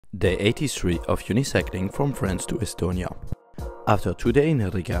Day 83 of unicycling from France to Estonia. After 2 days in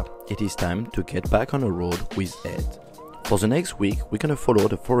Riga, it is time to get back on the road with Ed. For the next week, we're gonna follow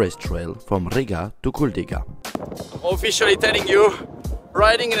the forest trail from Riga to Kuldiga. Officially telling you,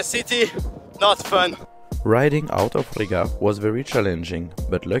 riding in a city, not fun. Riding out of Riga was very challenging,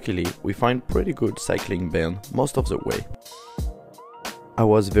 but luckily we find pretty good cycling band most of the way. I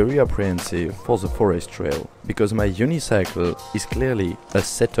was very apprehensive for the forest trail because my unicycle is clearly a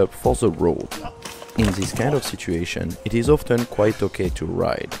setup for the road. In this kind of situation, it is often quite okay to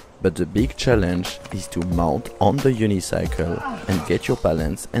ride, but the big challenge is to mount on the unicycle and get your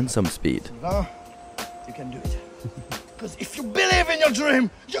balance and some speed. You can do it. Because if you believe in your dream,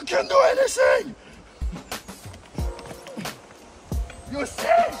 you can do anything! You see?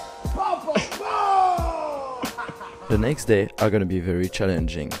 The next day are gonna be very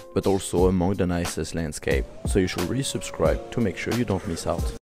challenging, but also among the nicest landscape, so you should really subscribe to make sure you don't miss out.